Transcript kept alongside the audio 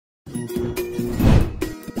Hello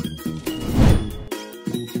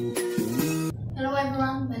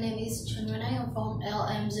everyone, my name is Trần Huyền Anh from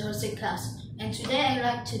LM06 class, and today I'd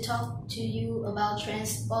like to talk to you about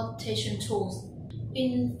transportation tools.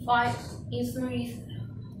 In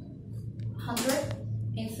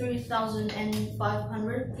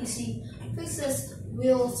 3500 PC, fixed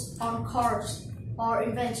wheels on cars are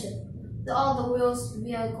invented. The other wheels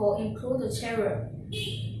vehicle include the chariot.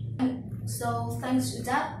 So thanks to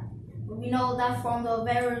that, we know that from a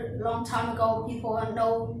very long time ago, people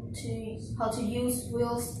know how to use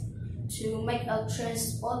wheels to make a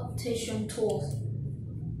transportation tool,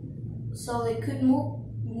 so they could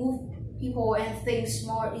move people and things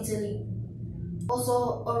more easily.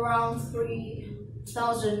 Also, around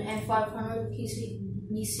 3500 BC,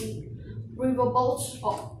 riverboats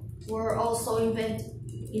were also invented.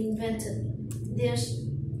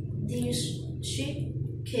 These ships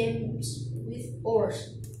came with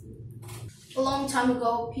oars. A long time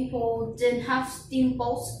ago, people didn't have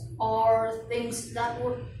steamboats or things that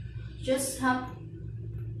would just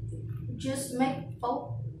make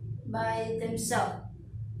boat by themselves.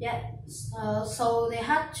 So they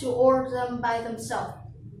had to oar them by themselves.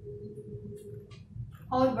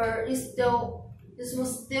 However, this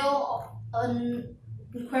was still an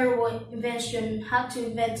incredible invention had to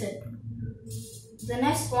invent it. The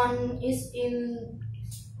next one is in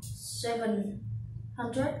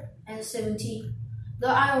 770. The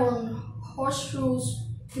iron horseshoes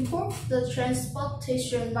improved the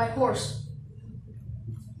transportation by horse.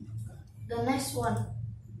 The next one,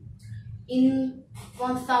 in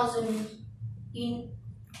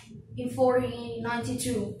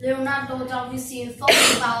 1492, Leonardo da Vinci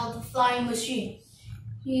thought about the flying machine.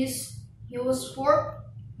 He was worked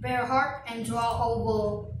very hard and draw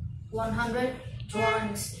over 100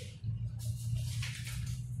 drawings.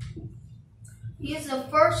 He is the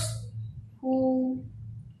first who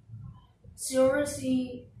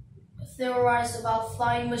seriously theorized about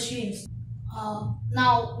flying machines.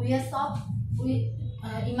 Now we have thought with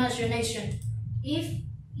imagination. If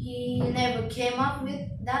he never came up with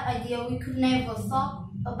that idea, we could never thought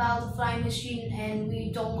about the flying machine, and we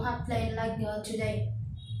don't have plane like today.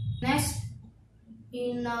 Next,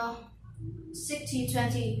 in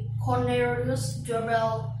 1620, Cornelius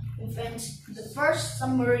Drebbel invented the first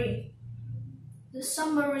submarine. The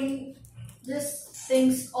submarine, these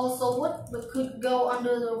things also would but could go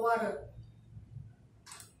under the water.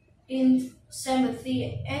 In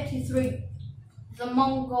 1783, the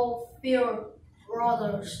Montgolfier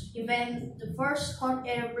brothers invented the first hot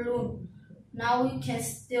air balloon. Now we can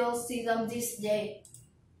still see them this day.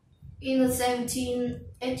 In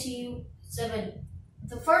 1787,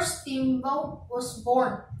 the first steamboat was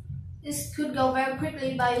born. This could go very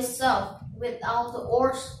quickly by itself without the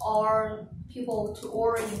oars or people to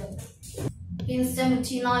oar in them. In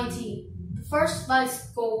 1790, the first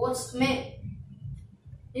bicycle was made.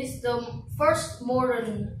 It's the first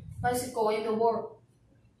modern bicycle in the world.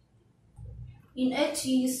 In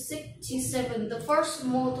 1867, the first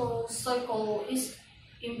motorcycle is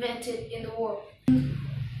invented in the world. In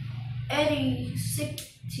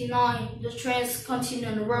 1869, the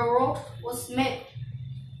Transcontinental Railroad was made.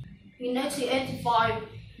 In 1885,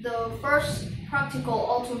 the first practical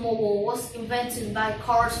automobile was invented by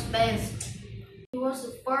Carl Benz. He was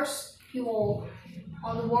the first people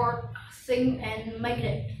on the world think and make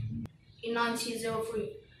it. In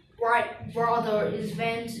 1903, Wright brothers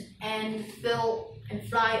invented and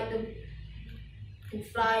fly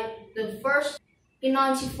the first. In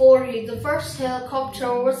 1940, the first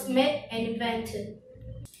helicopter was made and invented.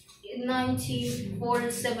 In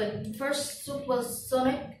 1947, the first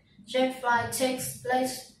supersonic jet flight takes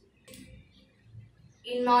place.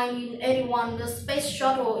 In 1981, the space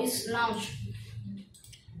shuttle is launched.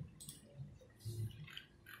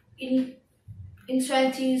 In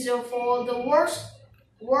 2004, the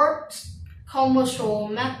world's commercial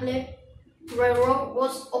maglev railroad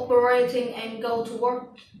was operating and go to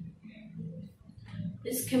work.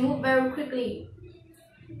 This can move very quickly.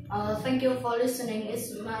 Thank you for listening.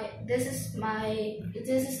 This is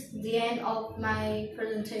the end of my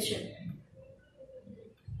presentation.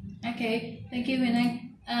 Okay, thank you, Huyền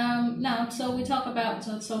Anh. Now, so we talk about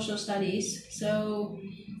social studies. So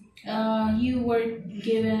you were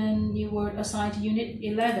assigned to Unit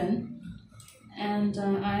 11, and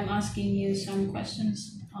I'm asking you some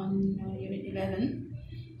questions on Unit 11.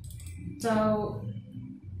 So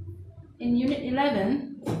in Unit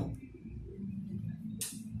 11,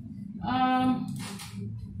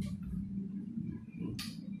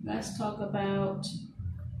 let's talk about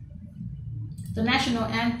the national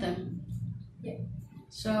anthem. Yeah.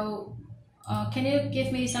 So Can you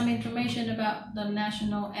give me some information about the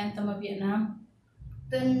national anthem of Vietnam?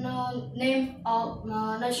 The name of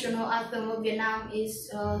national anthem of Vietnam is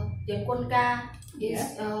Tiến Quân Ca.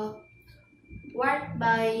 It's written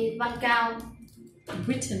by Văn Cao.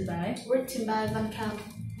 Written by Văn Cao.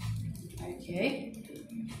 Okay.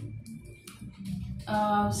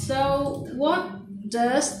 So what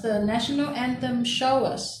does the national anthem show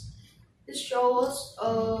us? It shows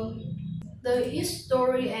the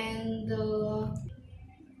history and the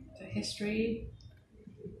history,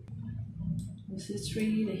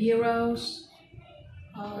 the heroes.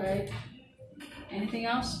 Right. Anything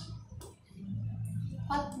else?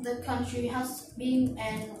 What the country has been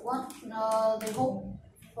and what they hope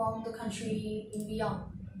from the country in beyond.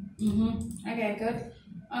 Okay, good.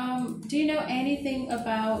 Do you know anything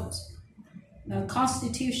about the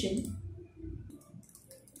Constitution?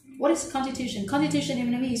 What is Constitution? Constitution in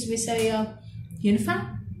Vietnamese we say hiến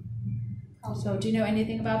pháp. So do you know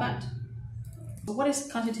anything about that? What is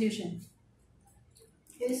Constitution?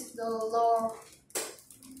 It's the law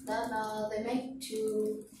that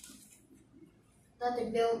they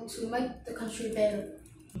build to make the country better.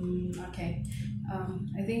 Okay.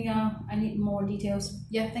 I think I need more details.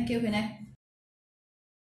 Yeah, thank you, Huyền Anh.